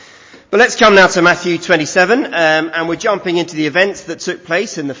But let's come now to Matthew 27, and we're jumping into the events that took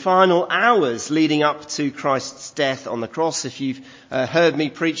place in the final hours leading up to Christ's death on the cross. If you've heard me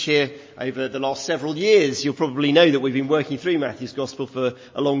preach here over the last several years, you'll probably know that we've been working through Matthew's Gospel for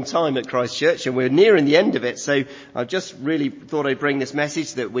a long time at Christ Church, and we're nearing the end of it. So I just really thought I'd bring this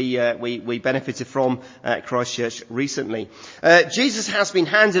message that we benefited from at Christ Church recently. Jesus has been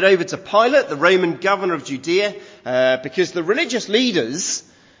handed over to Pilate, the Roman governor of Judea, because the religious leaders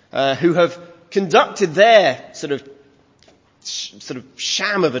who have conducted their sort of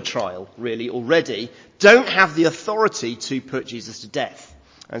sham of a trial, really, already, don't have the authority to put Jesus to death.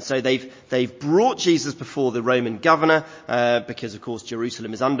 And so they've brought Jesus before the Roman governor, because of course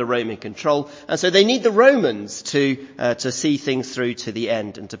Jerusalem is under Roman control. And so they need the Romans to see things through to the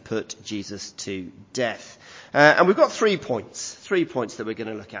end and to put Jesus to death. And we've got 3 points that we're going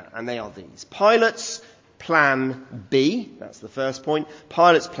to look at, and they are these. Pilate's plan B, that's the first point.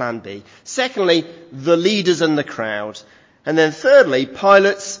 Pilate's plan B. Secondly, the leaders and the crowd. And then thirdly,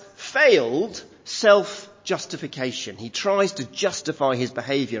 Pilate's failed self-justification. He tries to justify his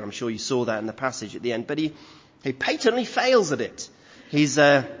behaviour. I'm sure you saw that in the passage at the end, but he patently fails at it. We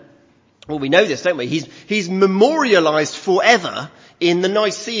know this, don't we? He's memorialised forever in the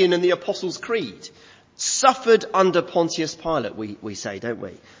Nicene and the Apostles' Creed. Suffered under Pontius Pilate, we say, don't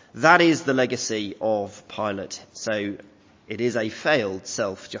we? That is the legacy of Pilate. So it is a failed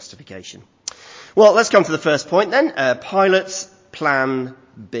self-justification. Well, let's come to the first point then. Pilate's plan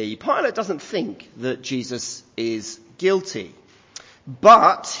B. Pilate doesn't think that Jesus is guilty,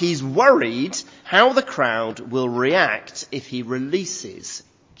 but he's worried how the crowd will react if he releases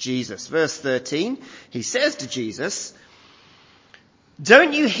Jesus. Verse 13, he says to Jesus,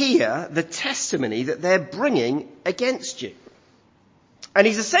 "Don't you hear the testimony that they're bringing against you?" And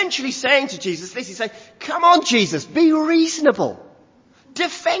he's essentially saying to Jesus this, he's saying, come on Jesus, be reasonable.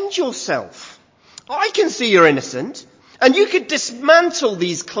 Defend yourself. I can see you're innocent, and you could dismantle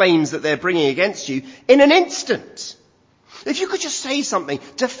these claims that they're bringing against you in an instant. If you could just say something,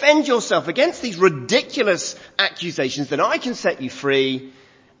 defend yourself against these ridiculous accusations, then I can set you free,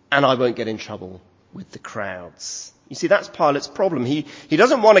 and I won't get in trouble with the crowds. You see, that's Pilate's problem. He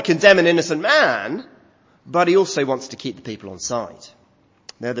doesn't want to condemn an innocent man, but he also wants to keep the people on side.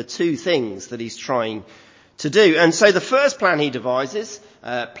 They're the two things that he's trying to do. And so the first plan he devises,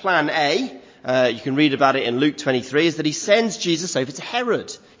 plan A, you can read about it in Luke 23, is that he sends Jesus over to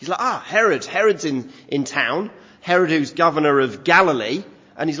Herod. He's like, Herod's in town. Herod, who's governor of Galilee.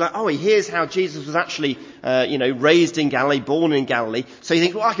 And he's like, he hears how Jesus was actually, raised in Galilee, born in Galilee. So he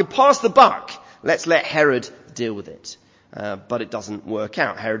thinks, I can pass the buck. Let's let Herod deal with it. But it doesn't work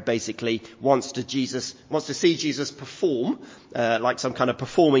out. Herod basically wants to see Jesus perform, like some kind of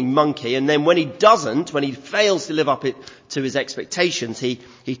performing monkey. And then when he fails to live up to his expectations, he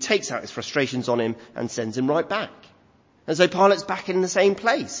takes out his frustrations on him and sends him right back. And so Pilate's back in the same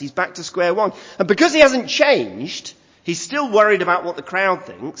place. He's back to square one. And because he hasn't changed, he's still worried about what the crowd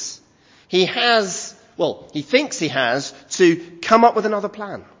thinks. He thinks he has to come up with another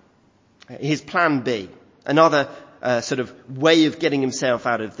plan. His plan B. Another sort of way of getting himself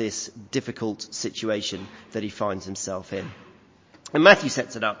out of this difficult situation that he finds himself in. And Matthew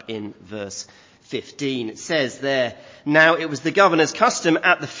sets it up in verse 15. It says there, "Now it was the governor's custom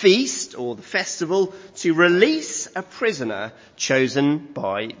at the feast or the festival to release a prisoner chosen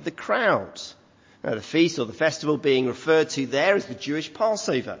by the crowd." Now the feast or the festival being referred to there is the Jewish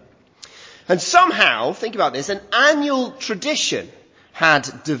Passover. And somehow, think about this, an annual tradition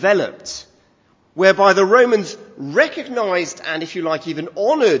had developed whereby the Romans recognized and, if you like, even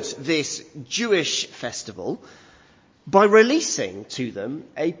honored this Jewish festival by releasing to them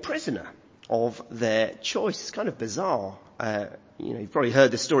a prisoner of their choice. It's kind of bizarre. You've probably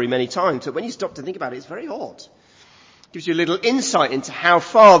heard this story many times, but when you stop to think about it, it's very odd. It gives you a little insight into how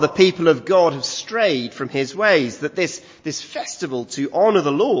far the people of God have strayed from his ways, that this festival to honor the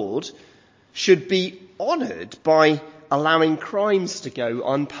Lord should be honored by allowing crimes to go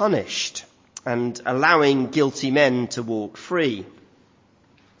unpunished and allowing guilty men to walk free.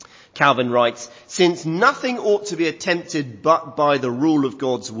 Calvin writes, "Since nothing ought to be attempted but by the rule of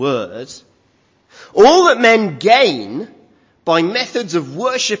God's word, all that men gain by methods of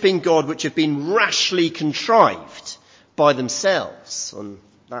worshipping God which have been rashly contrived by themselves," and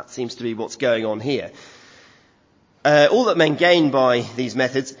that seems to be what's going on here, all that men gain by these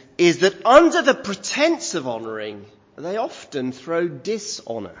methods is that under the pretense of honouring, they often throw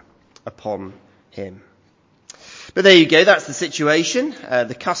dishonour upon him. But there you go, that's the situation.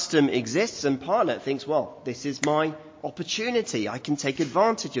 The custom exists, and Pilate thinks, this is my opportunity. I can take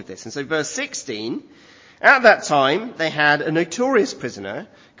advantage of this. And so verse 16, At that time, they had a notorious prisoner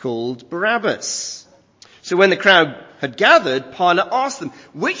called Barabbas. So when the crowd had gathered, Pilate asked them,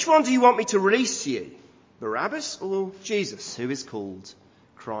 "Which one do you want me to release to you? Barabbas or Jesus, who is called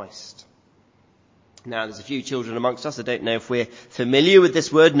Christ?" Now, there's a few children amongst us. I don't know if we're familiar with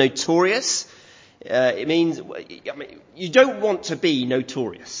this word, notorious. It means, you don't want to be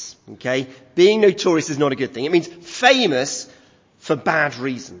notorious, okay? Being notorious is not a good thing. It means famous for bad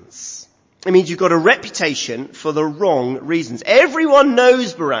reasons. It means you've got a reputation for the wrong reasons. Everyone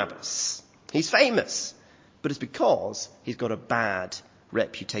knows Barabbas. He's famous. But it's because he's got a bad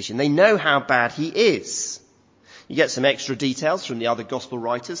reputation. They know how bad he is. You get some extra details from the other gospel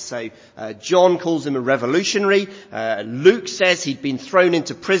writers. So John calls him a revolutionary. Luke says he'd been thrown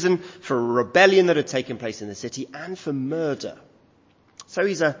into prison for a rebellion that had taken place in the city and for murder. So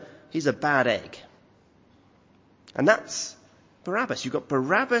he's a bad egg. And that's Barabbas. You've got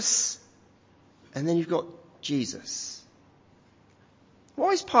Barabbas and then you've got Jesus.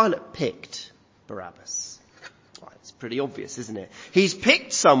 Why has Pilate picked Barabbas? It's pretty obvious, isn't it? He's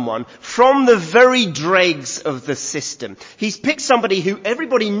picked someone from the very dregs of the system. He's picked somebody who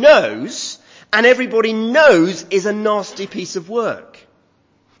everybody knows, and everybody knows is a nasty piece of work.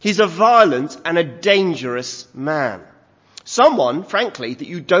 He's a violent and a dangerous man. Someone, frankly, that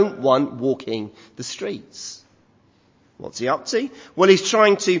you don't want walking the streets. What's he up to? Well, he's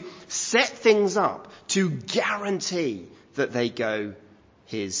trying to set things up to guarantee that they go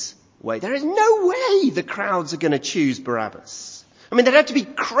his way. There is no way the crowds are going to choose Barabbas. I mean, they'd have to be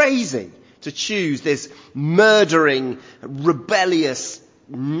crazy to choose this murdering, rebellious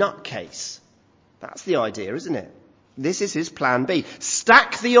nutcase. That's the idea, isn't it? This is his plan B.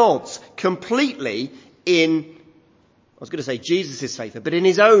 Stack the odds completely in, I was going to say Jesus' favour, but in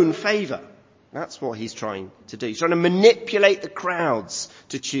his own favour. That's what he's trying to do. He's trying to manipulate the crowds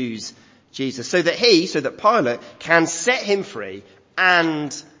to choose Jesus so that Pilate can set him free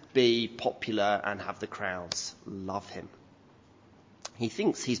and be popular and have the crowds love him. He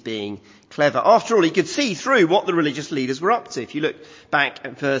thinks he's being clever. After all, he could see through what the religious leaders were up to. If you look back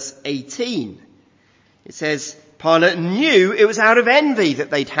at verse 18, it says, Pilate knew it was out of envy that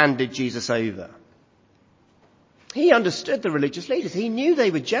they'd handed Jesus over. He understood the religious leaders. He knew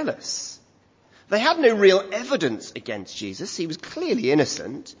they were jealous. They had no real evidence against Jesus. He was clearly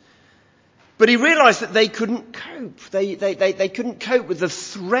innocent. But he realized that they couldn't cope. They couldn't cope with the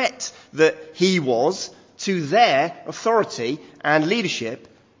threat that he was to their authority and leadership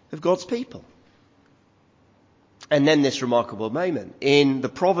of God's people. And then this remarkable moment. In the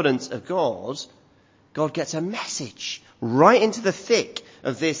providence of God, God gets a message right into the thick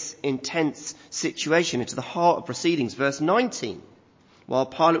of this intense situation, into the heart of proceedings. Verse 19. While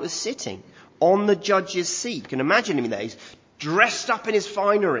Pilate was sitting on the judge's seat. You can imagine him there. He's dressed up in his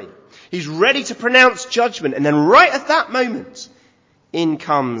finery. He's ready to pronounce judgment. And then right at that moment, in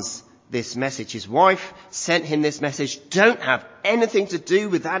comes this message. His wife sent him this message. Don't have anything to do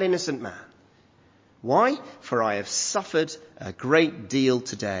with that innocent man. Why? For I have suffered a great deal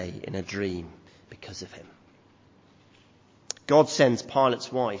today in a dream because of him. God sends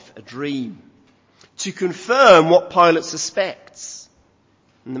Pilate's wife a dream to confirm what Pilate suspects.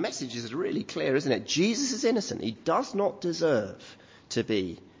 And the message is really clear, isn't it? Jesus is innocent. He does not deserve to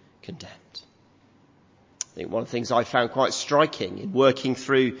be condemned. I think one of the things I found quite striking in working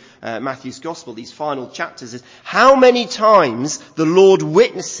through Matthew's Gospel, these final chapters, is how many times the Lord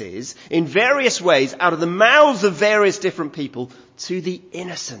witnesses in various ways out of the mouths of various different people to the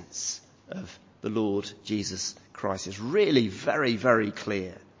innocence of the Lord Jesus Christ. It's really very, very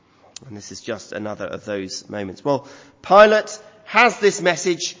clear. And this is just another of those moments. Well, Pilate has this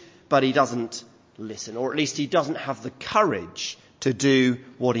message, but he doesn't listen, or at least he doesn't have the courage to do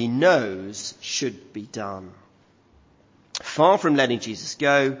what he knows should be done. Far from letting Jesus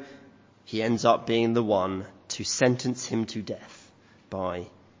go, he ends up being the one to sentence him to death by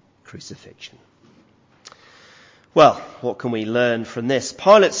crucifixion. Well, what can we learn from this?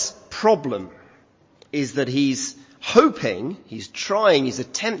 Pilate's problem is that he's hoping, he's trying, he's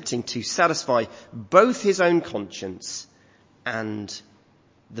attempting to satisfy both his own conscience and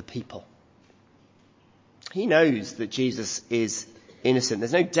the people. He knows that Jesus is innocent.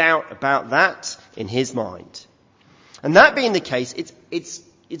 There's no doubt about that in his mind. And that being the case,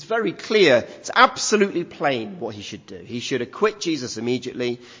 it's very clear, it's absolutely plain what he should do. He should acquit Jesus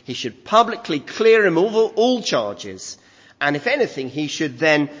immediately. He should publicly clear him of all charges. And if anything, he should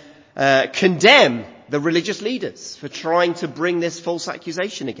then condemn the religious leaders for trying to bring this false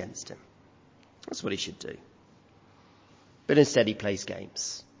accusation against him. That's what he should do. But instead he plays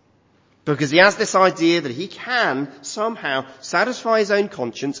games. Because he has this idea that he can somehow satisfy his own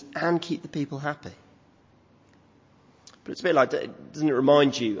conscience and keep the people happy. But it's a bit like, doesn't it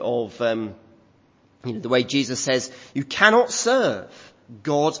remind you of the way Jesus says, you cannot serve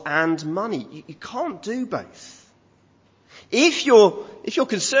God and money. You can't do both. If you're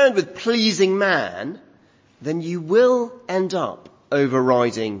concerned with pleasing man, then you will end up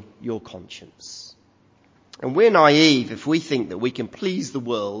overriding your conscience. And we're naive if we think that we can please the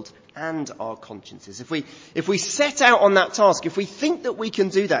world and our consciences. If we set out on that task, if we think that we can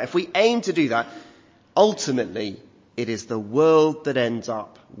do that, if we aim to do that, ultimately it is the world that ends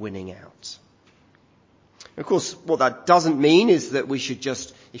up winning out. Of course, what that doesn't mean is that we should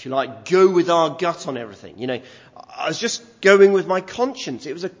just, if you like, go with our gut on everything. I was just going with my conscience.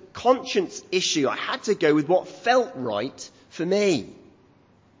 It was a conscience issue. I had to go with what felt right for me.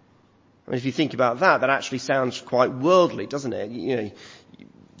 I mean, if you think about that actually sounds quite worldly, doesn't it?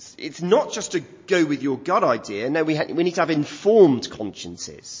 It's not just to go with your gut idea. No, we need to have informed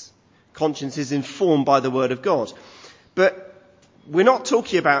consciences. Consciences informed by the Word of God. But we're not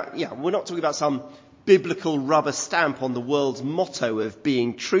talking about some biblical rubber stamp on the world's motto of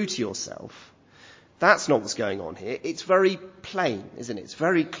being true to yourself. That's not what's going on here. It's very plain, isn't it? It's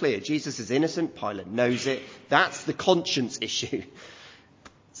very clear. Jesus is innocent. Pilate knows it. That's the conscience issue.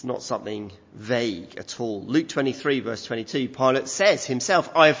 It's not something vague at all. Luke 23 verse 22, Pilate says himself,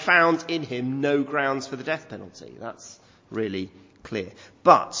 I have found in him no grounds for the death penalty. That's really clear.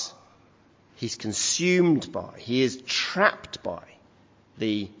 But he's consumed by, he is trapped by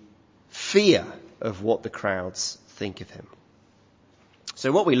the fear of what the crowds think of him.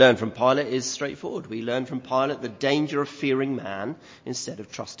 So what we learn from Pilate is straightforward. We learn from Pilate the danger of fearing man instead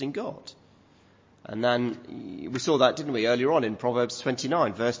of trusting God. And then we saw that, didn't we, earlier on in Proverbs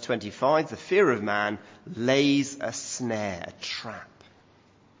 29, verse 25. The fear of man lays a snare, a trap.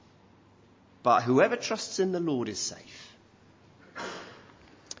 But whoever trusts in the Lord is safe.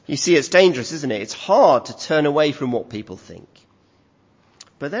 You see, it's dangerous, isn't it? It's hard to turn away from what people think.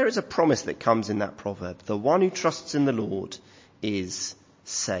 But there is a promise that comes in that proverb. The one who trusts in the Lord is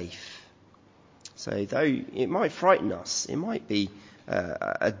safe. So though it might frighten us, it might be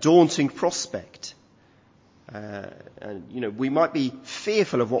a daunting prospect. We might be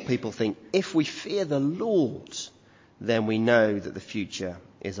fearful of what people think. If we fear the Lord, then we know that the future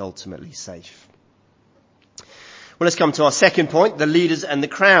is ultimately safe. Well, let's come to our second point, the leaders and the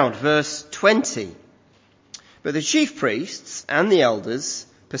crowd, verse 20. But the chief priests and the elders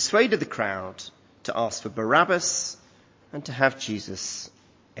persuaded the crowd to ask for Barabbas and to have Jesus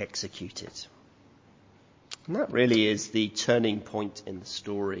executed. And that really is the turning point in the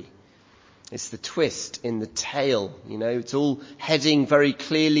story. It's the twist in the tale. It's all heading very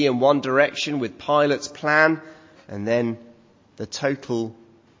clearly in one direction with Pilate's plan, and then the total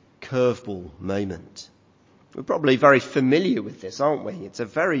curveball moment. We're probably very familiar with this, aren't we? It's a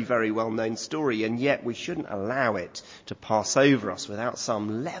very, very well-known story, and yet we shouldn't allow it to pass over us without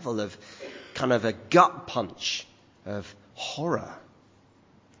some level of kind of a gut punch of horror.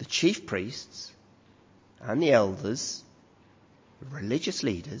 The chief priests and the elders, the religious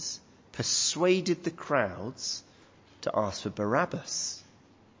leaders, persuaded the crowds to ask for Barabbas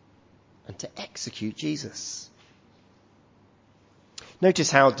and to execute Jesus.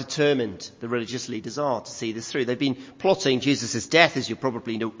 Notice how determined the religious leaders are to see this through. They've been plotting Jesus' death, as you're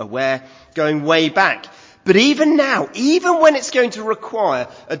probably aware, going way back. But even now, even when it's going to require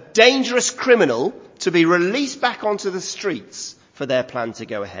a dangerous criminal to be released back onto the streets for their plan to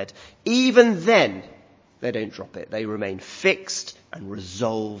go ahead, even then, they don't drop it. They remain fixed and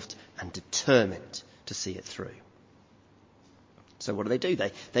resolved and determined to see it through. So what do?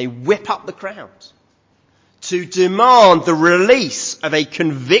 They whip up the crowd to demand the release of a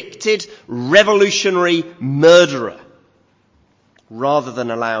convicted revolutionary murderer rather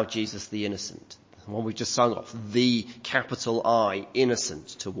than allow Jesus the innocent, the one we just sung off, the capital I, innocent,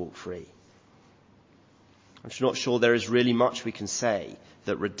 to walk free. I'm not sure there is really much we can say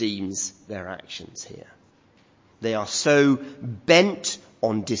that redeems their actions here. They are so bent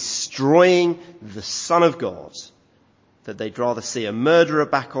on destroying the Son of God that they'd rather see a murderer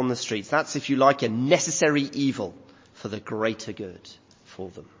back on the streets. That's, if you like, a necessary evil for the greater good for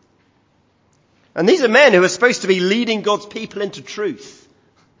them. And these are men who are supposed to be leading God's people into truth.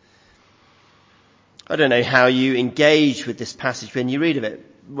 I don't know how you engage with this passage when you read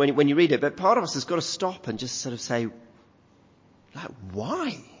it, but part of us has got to stop and just sort of say,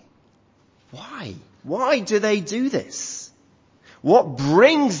 why? Why? Why do they do this? What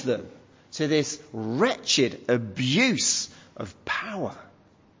brings them to this wretched abuse of power?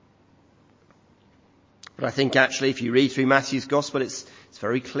 But I think actually if you read through Matthew's gospel, it's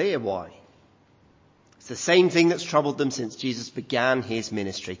very clear why. It's the same thing that's troubled them since Jesus began his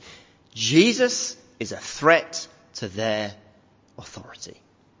ministry. Jesus is a threat to their authority.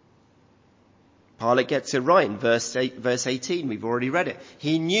 Pilate gets it right in verse 18. We've already read it.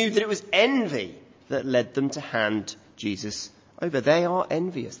 He knew that it was envy that led them to hand Jesus over. They are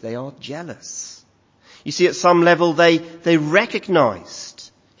envious. They are jealous. You see, at some level, they recognized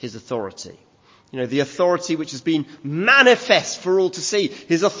his authority. The authority which has been manifest for all to see.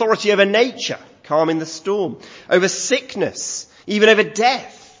 His authority over nature, calming the storm, over sickness, even over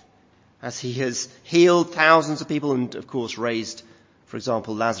death, as he has healed thousands of people and, of course, raised, for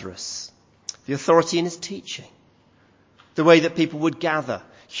example, Lazarus. The authority in his teaching. The way that people would gather,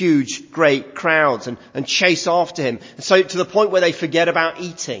 huge, great crowds and chase after him. And so to the point where they forget about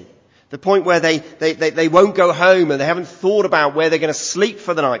eating. The point where they won't go home and they haven't thought about where they're going to sleep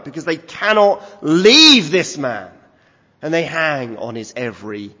for the night because they cannot leave this man. And they hang on his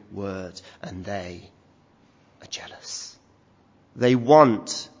every word and they are jealous. They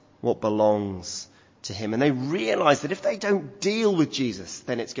want what belongs to him. And they realize that if they don't deal with Jesus,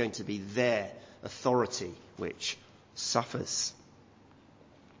 then it's going to be their authority which suffers.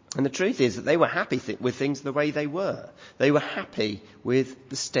 And the truth is that they were happy with things the way they were. They were happy with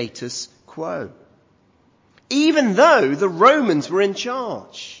the status quo. Even though the Romans were in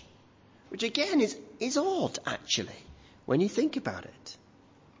charge. Which again is odd, actually, when you think about it.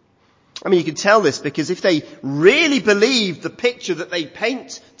 I mean, you can tell this because if they really believed the picture that they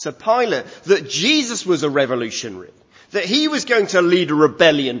paint to Pilate, that Jesus was a revolutionary, that he was going to lead a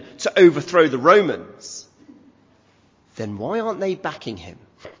rebellion to overthrow the Romans, then why aren't they backing him?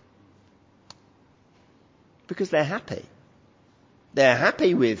 Because they're happy. They're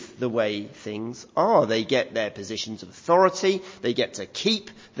happy with the way things are. They get their positions of authority. They get to keep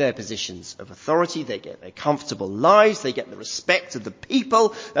their positions of authority. They get their comfortable lives. They get the respect of the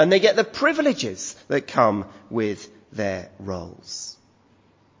people. And they get the privileges that come with their roles.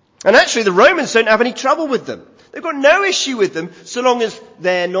 And actually, the Romans don't have any trouble with them. They've got no issue with them so long as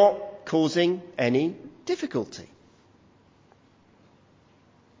they're not causing any difficulty.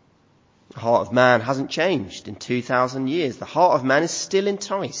 The heart of man hasn't changed in 2,000 years. The heart of man is still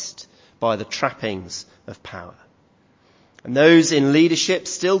enticed by the trappings of power. And those in leadership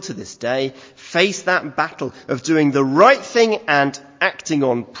still to this day face that battle of doing the right thing and acting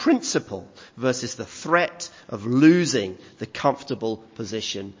on principle versus the threat of losing the comfortable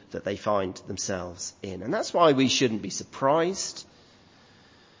position that they find themselves in. And that's why we shouldn't be surprised.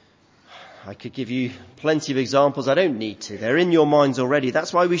 I could give you plenty of examples. I don't need to. They're in your minds already.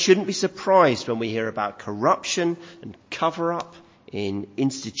 That's why we shouldn't be surprised when we hear about corruption and cover-up in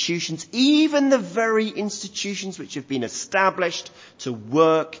institutions, even the very institutions which have been established to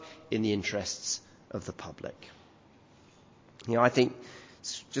work in the interests of the public. I think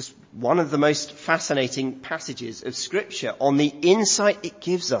it's just one of the most fascinating passages of Scripture on the insight it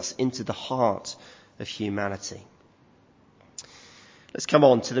gives us into the heart of humanity. Let's come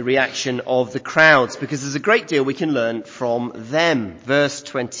on to the reaction of the crowds, because there's a great deal we can learn from them. Verse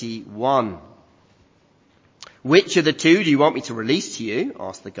 21. Which of the two do you want me to release to you?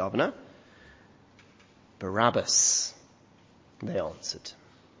 Asked the governor. Barabbas, they answered.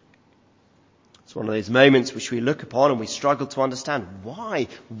 It's one of those moments which we look upon and we struggle to understand. Why?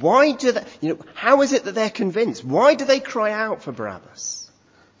 Why do they, how is it that they're convinced? Why do they cry out for Barabbas?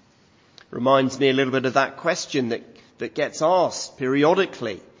 Reminds me a little bit of that question that gets asked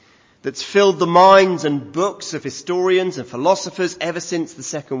periodically, that's filled the minds and books of historians and philosophers ever since the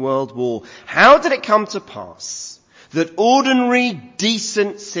Second World War. How did it come to pass that ordinary,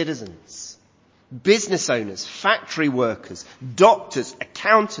 decent citizens, business owners, factory workers, doctors,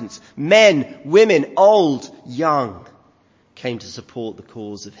 accountants, men, women, old, young, came to support the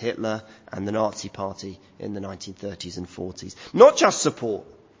cause of Hitler and the Nazi Party in the 1930s and 40s? Not just support,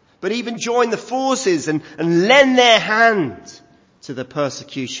 but even join the forces and lend their hand to the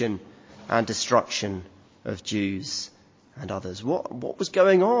persecution and destruction of Jews and others. What was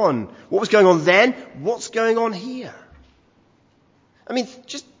going on? What was going on then? What's going on here? I mean,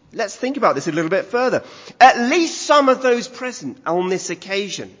 just let's think about this a little bit further. At least some of those present on this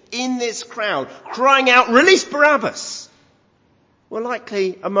occasion, in this crowd, crying out, "Release Barabbas," were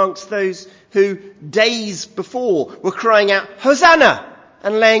likely amongst those who days before were crying out, "Hosanna,"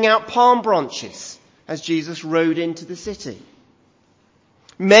 and laying out palm branches as Jesus rode into the city.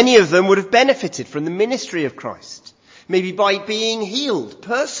 Many of them would have benefited from the ministry of Christ, maybe by being healed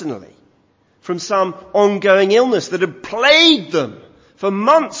personally from some ongoing illness that had plagued them for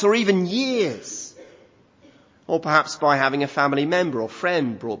months or even years, or perhaps by having a family member or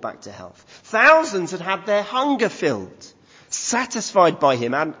friend brought back to health. Thousands had had their hunger filled, satisfied by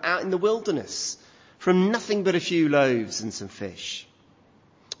him out in the wilderness from nothing but a few loaves and some fish.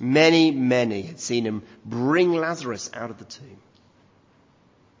 Many had seen him bring Lazarus out of the tomb.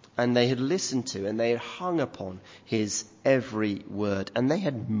 And they had listened to and they had hung upon his every word. And they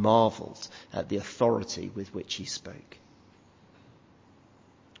had marveled at the authority with which he spoke.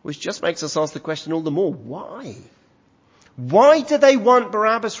 Which just makes us ask the question all the more, why? Why do they want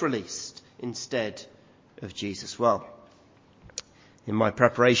Barabbas released instead of Jesus? Well, in my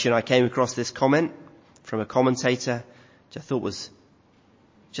preparation I came across this comment from a commentator which I thought was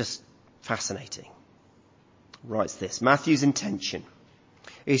just fascinating. Writes this: Matthew's intention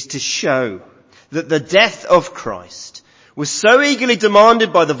is to show that the death of Christ was so eagerly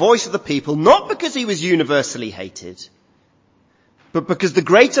demanded by the voice of the people, not because he was universally hated, but because the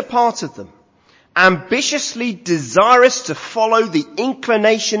greater part of them, ambitiously desirous to follow the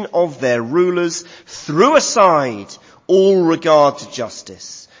inclination of their rulers, threw aside all regard to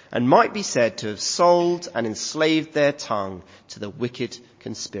justice, and might be said to have sold and enslaved their tongue to the wicked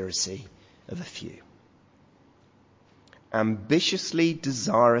conspiracy of a few. Ambitiously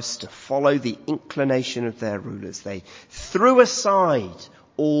desirous to follow the inclination of their rulers, they threw aside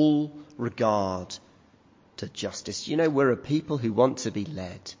all regard to justice. You know, we're a people who want to be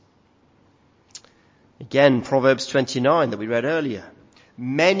led. Again, Proverbs 29 that we read earlier.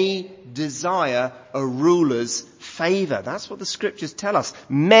 Many desire a ruler's favour. That's what the scriptures tell us.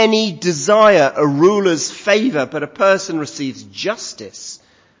 Many desire a ruler's favour, but a person receives justice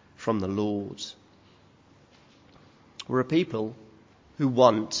from the Lord. We're a people who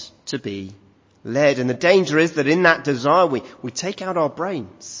want to be led. And the danger is that in that desire we take out our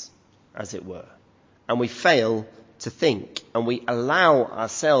brains, as it were, and we fail to think, and we allow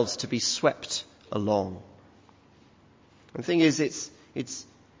ourselves to be swept along. And the thing is,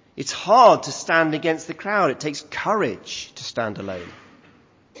 it's hard to stand against the crowd. It takes courage to stand alone.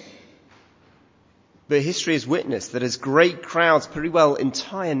 But history has witnessed that as great crowds, pretty well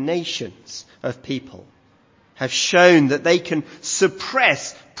entire nations of people, have shown that they can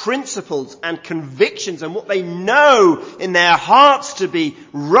suppress principles and convictions and what they know in their hearts to be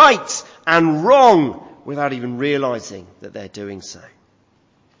right and wrong without even realizing that they're doing so.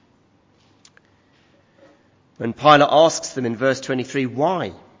 When Pilate asks them in verse 23,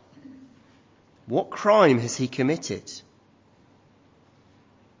 why? What crime has he committed?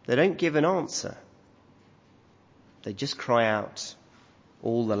 They don't give an answer. They just cry out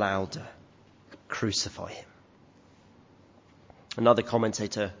all the louder, crucify him. Another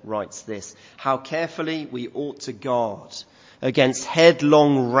commentator writes this: how carefully we ought to guard against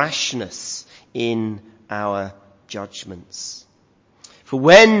headlong rashness in our judgments. For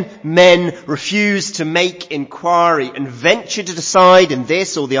when men refuse to make inquiry and venture to decide in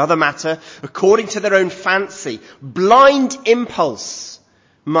this or the other matter according to their own fancy, blind impulse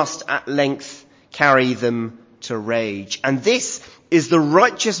must at length carry them to rage. And this is the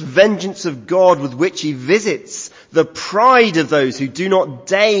righteous vengeance of God with which he visits the pride of those who do not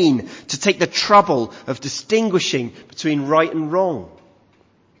deign to take the trouble of distinguishing between right and wrong.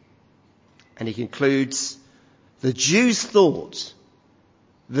 And he concludes, the Jews thought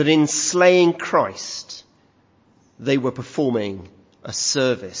that in slaying Christ, they were performing a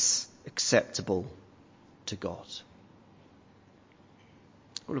service acceptable to God.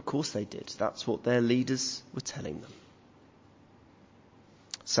 Well, of course they did. That's what their leaders were telling them.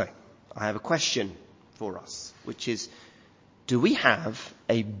 So, I have a question for us, which is, do we have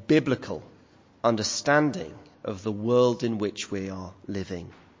a biblical understanding of the world in which we are living?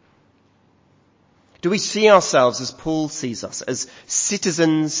 Do we see ourselves as Paul sees us, as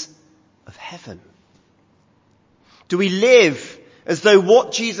citizens of heaven? Do we live as though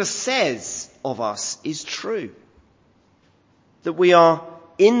what Jesus says of us is true? That we are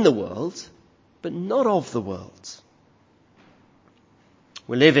in the world, but not of the world.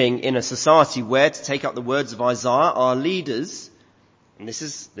 We're living in a society where, to take up the words of Isaiah, our leaders, and this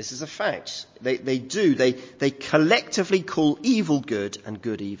is a fact, they collectively call evil good and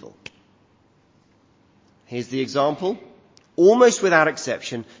good evil. Here's the example. Almost without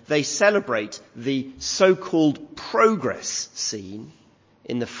exception, they celebrate the so-called progress seen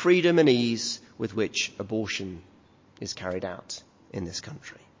in the freedom and ease with which abortion is carried out in this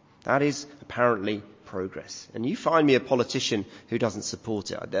country. That is apparently progress. And you find me a politician who doesn't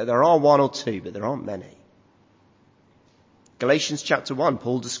support it. There are one or two, but there aren't many. Galatians chapter 1,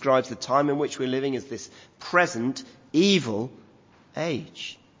 Paul describes the time in which we're living as this present evil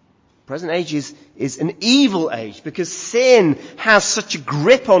age. Present age is an evil age because sin has such a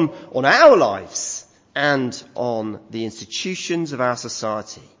grip on our lives and on the institutions of our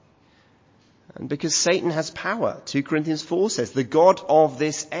society. And because Satan has power. 2 Corinthians 4 says, the God of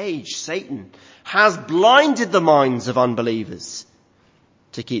this age, Satan, has blinded the minds of unbelievers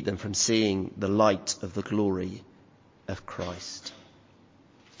to keep them from seeing the light of the glory of Christ.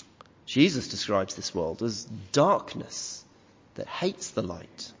 Jesus describes this world as darkness that hates the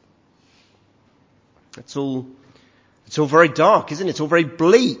light. It's all very dark, isn't it? It's all very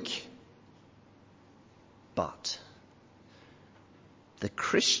bleak. But the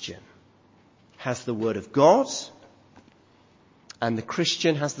Christian has the Word of God, and the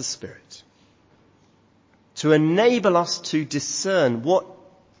Christian has the Spirit to enable us to discern what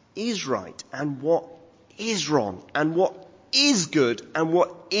is right and what is wrong and what is good and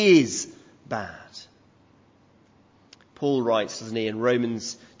what is bad. Paul writes, doesn't he, in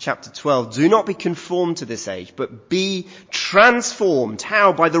Romans chapter 12, do not be conformed to this age, but be transformed.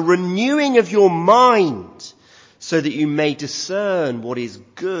 How? By the renewing of your mind, so that you may discern what is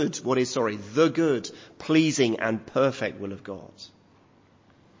good, the good, pleasing and perfect will of God.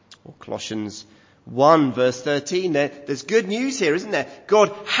 Or Colossians 1 verse 13, there's good news here, isn't there?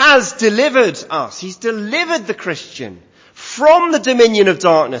 God has delivered us. He's delivered the Christian from the dominion of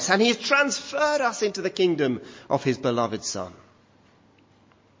darkness, and he has transferred us into the kingdom of his beloved Son.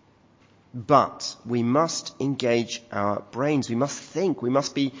 But we must engage our brains. We must think. We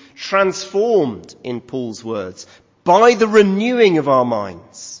must be transformed, in Paul's words, by the renewing of our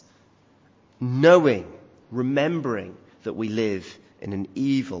minds, knowing, remembering that we live in an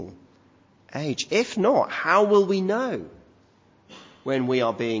evil age. If not, how will we know when we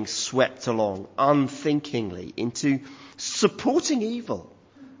are being swept along unthinkingly into supporting evil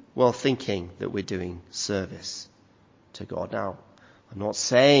while thinking that we're doing service to God? Now, I'm not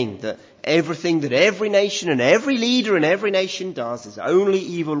saying that everything that every nation and every leader in every nation does is only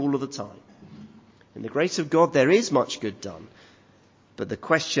evil all of the time. In the grace of God, there is much good done. But the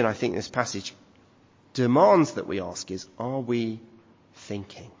question I think this passage demands that we ask is, are we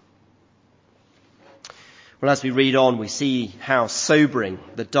thinking? Well, as we read on, we see how sobering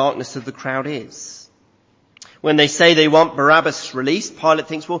the darkness of the crowd is. When they say they want Barabbas released, Pilate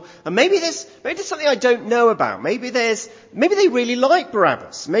thinks, well, maybe there's something I don't know about. Maybe they really like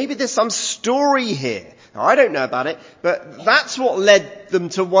Barabbas. Maybe there's some story here. Now, I don't know about it, but that's what led them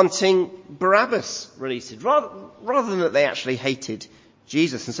to wanting Barabbas released, rather than that they actually hated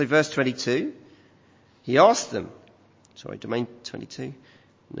Jesus. And so verse 22, he asked them, domain 22?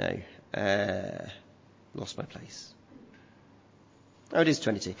 No, lost my place. Oh, it is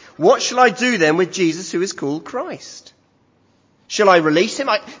 22. What shall I do then with Jesus who is called Christ? Shall I release him?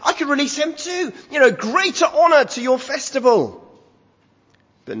 I could release him too. Greater honor to your festival.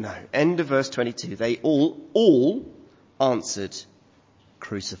 But no, end of verse 22. They all answered,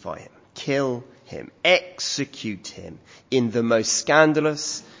 crucify him, kill him, execute him in the most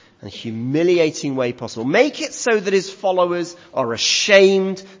scandalous and humiliating way possible. Make it so that his followers are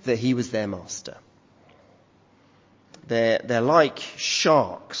ashamed that he was their master. They're like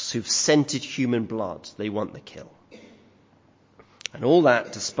sharks who've scented human blood. They want the kill. And all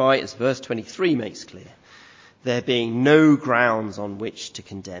that despite, as verse 23 makes clear, there being no grounds on which to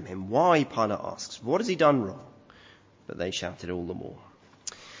condemn him. Why, Pilate asks, what has he done wrong? But they shouted all the more.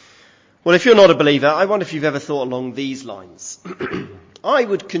 Well, if you're not a believer, I wonder if you've ever thought along these lines. I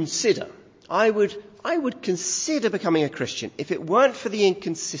would consider becoming a Christian if it weren't for the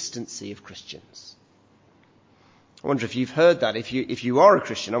inconsistency of Christians. I wonder if you've heard that. If you are a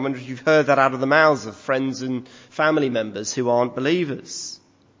Christian, I wonder if you've heard that out of the mouths of friends and family members who aren't believers.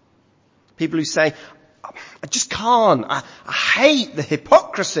 People who say, I just can't. I hate the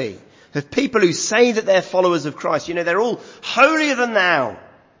hypocrisy of people who say that they're followers of Christ. They're all holier than thou.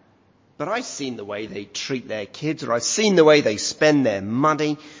 But I've seen the way they treat their kids, or I've seen the way they spend their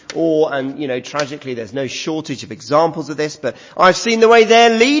money, tragically there's no shortage of examples of this, but I've seen the way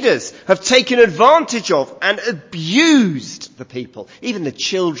their leaders have taken advantage of and abused the people, even the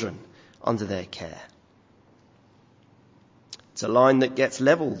children under their care. It's a line that gets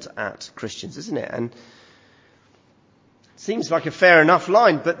levelled at Christians, isn't it? And seems like a fair enough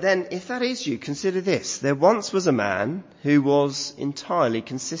line, but then if that is you, consider this. There once was a man who was entirely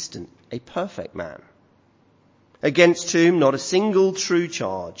consistent, a perfect man, against whom not a single true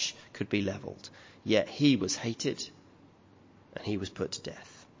charge could be levelled. Yet he was hated and he was put to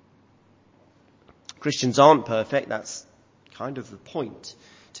death. Christians aren't perfect. That's kind of the point.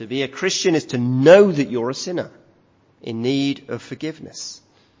 To be a Christian is to know that you're a sinner in need of forgiveness.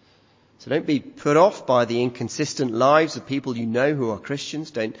 So don't be put off by the inconsistent lives of people you know who are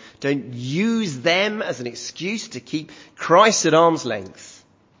Christians. Don't use them as an excuse to keep Christ at arm's length.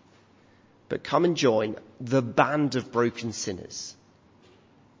 But come and join the band of broken sinners.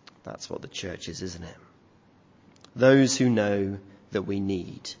 That's what the church is, isn't it? Those who know that we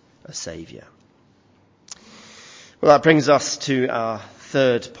need a saviour. Well, that brings us to our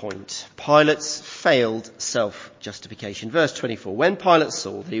Third point, Pilate's failed self-justification. Verse 24, when Pilate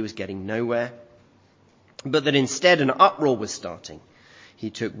saw that he was getting nowhere, but that instead an uproar was starting, he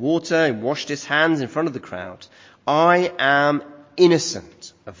took water and washed his hands in front of the crowd. I am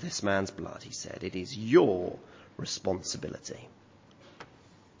innocent of this man's blood, he said. It is your responsibility.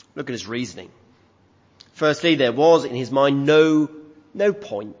 Look at his reasoning. Firstly, there was in his mind no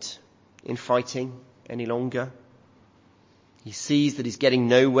point in fighting any longer. He sees that he's getting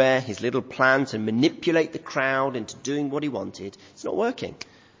nowhere. His little plan to manipulate the crowd into doing what he wanted, it's not working.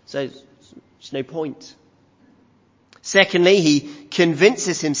 So there's no point. Secondly, he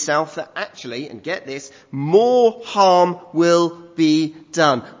convinces himself that actually, and get this, more harm will be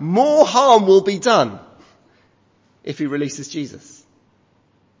done. More harm will be done if he releases Jesus.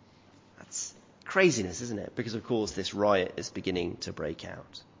 That's craziness, isn't it? Because of course this riot is beginning to break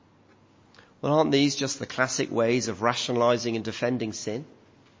out. Well, aren't these just the classic ways of rationalizing and defending sin?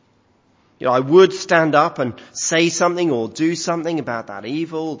 You know, I would stand up and say something or do something about that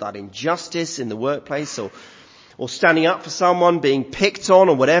evil, that injustice in the workplace, or standing up for someone being picked on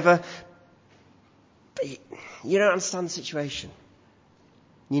or whatever. But you don't understand the situation.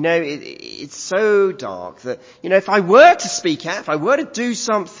 You know, it's so dark that, you know, if I were to speak out, if I were to do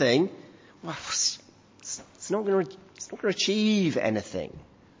something, well, it's not going to achieve anything.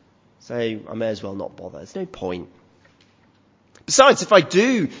 So I may as well not bother. There's no point. Besides, if I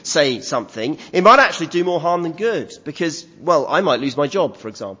do say something, it might actually do more harm than good because, well, I might lose my job, for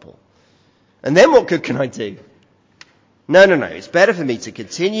example. And then what good can I do? No. It's better for me to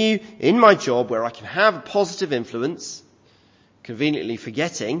continue in my job where I can have a positive influence, conveniently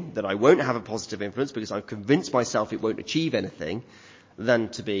forgetting that I won't have a positive influence because I've convinced myself it won't achieve anything, than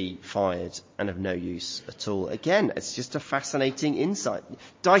to be fired and of no use at all. Again, it's just a fascinating insight.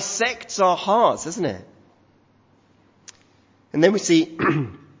 Dissects our hearts, isn't it? And then we see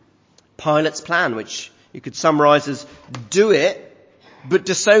Pilate's plan, which you could summarize as do it, but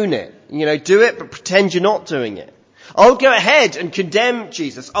disown it. You know, do it, but pretend you're not doing it. I'll go ahead and condemn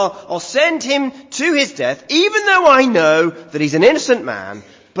Jesus. I'll send him to his death, even though I know that he's an innocent man,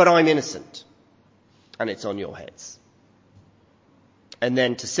 but I'm innocent. And it's on your heads. And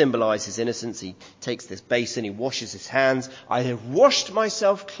then to symbolize his innocence, he takes this basin, he washes his hands. I have washed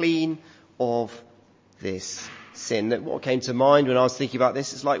myself clean of this sin. What came to mind when I was thinking about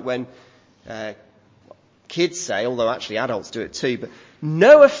this is like when kids say, although actually adults do it too, but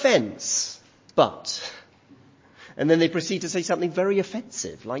no offence, but. And then they proceed to say something very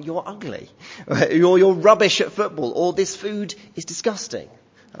offensive, like you're ugly, or you're rubbish at football, or this food is disgusting.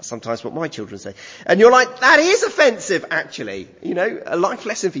 That's sometimes what my children say. And you're like, that is offensive, actually. You know, a life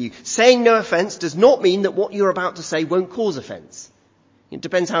lesson for you. Saying no offence does not mean that what you're about to say won't cause offence. It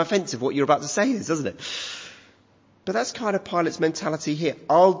depends how offensive what you're about to say is, doesn't it? But that's kind of Pilate's mentality here.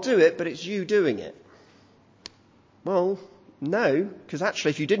 I'll do it, but it's you doing it. Well, no, because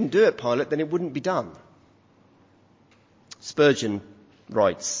actually if you didn't do it, Pilate, then it wouldn't be done. Spurgeon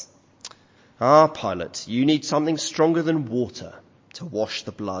writes, Pilate, you need something stronger than water to wash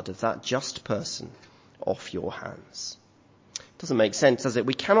the blood of that just person off your hands. Doesn't make sense, does it?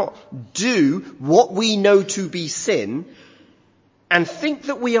 We cannot do what we know to be sin and think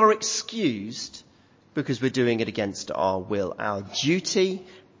that we are excused because we're doing it against our will. Our duty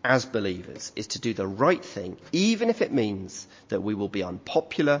as believers is to do the right thing, even if it means that we will be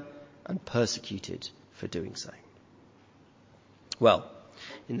unpopular and persecuted for doing so. Well,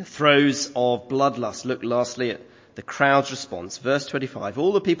 in the throes of bloodlust, look lastly at the crowd's response. Verse 25,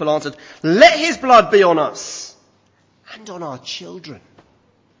 all the people answered, let his blood be on us and on our children.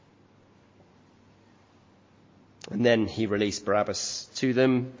 And then he released Barabbas to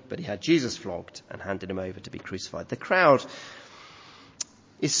them, but he had Jesus flogged and handed him over to be crucified. The crowd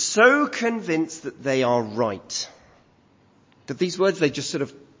is so convinced that they are right, that these words, they just sort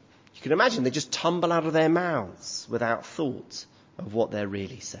of, you can imagine, they just tumble out of their mouths without thought of what they're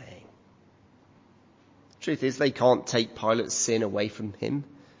really saying. Truth is, they can't take Pilate's sin away from him.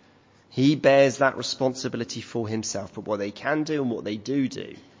 He bears that responsibility for himself. But what they can do and what they do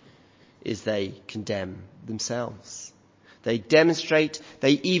is they condemn themselves. They demonstrate,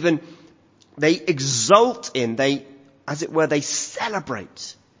 they exult in, as it were, they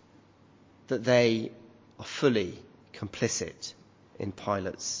celebrate that they are fully complicit in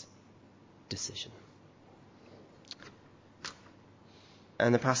Pilate's decision.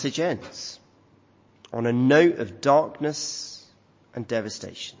 And the passage ends on a note of darkness and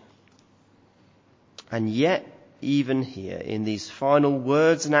devastation. And yet, even here, in these final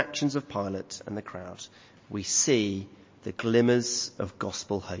words and actions of Pilate and the crowd, we see the glimmers of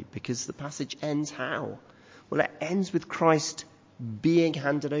gospel hope. Because the passage ends how? Well, it ends with Christ being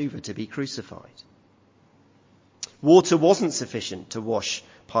handed over to be crucified. Water wasn't sufficient to wash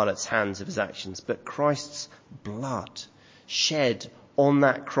Pilate's hands of his actions, but Christ's blood shed on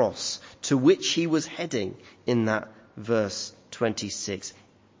that cross to which he was heading in that verse 26.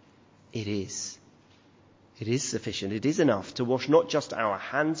 It is sufficient. It is enough to wash not just our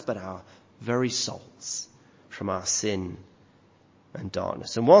hands, but our very souls from our sin and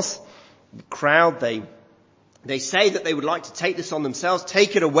darkness. And whilst the crowd, they say that they would like to take this on themselves,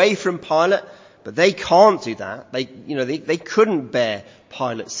 take it away from Pilate, but they can't do that. They couldn't bear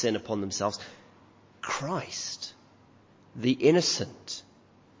Pilate's sin upon themselves. Christ, the innocent,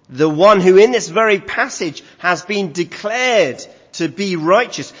 the one who in this very passage has been declared to be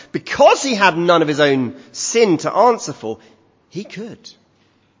righteous because he had none of his own sin to answer for, he could.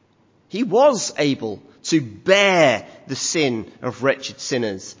 He was able to bear the sin of wretched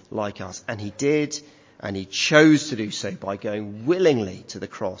sinners like us. And he did, and he chose to do so by going willingly to the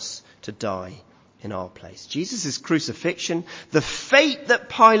cross to die in our place. Jesus' crucifixion, the fate that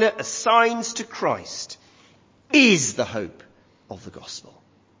Pilate assigns to Christ, is the hope of the gospel.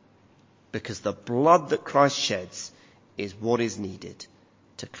 Because the blood that Christ sheds is what is needed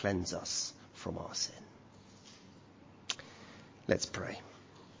to cleanse us from our sin. Let's pray.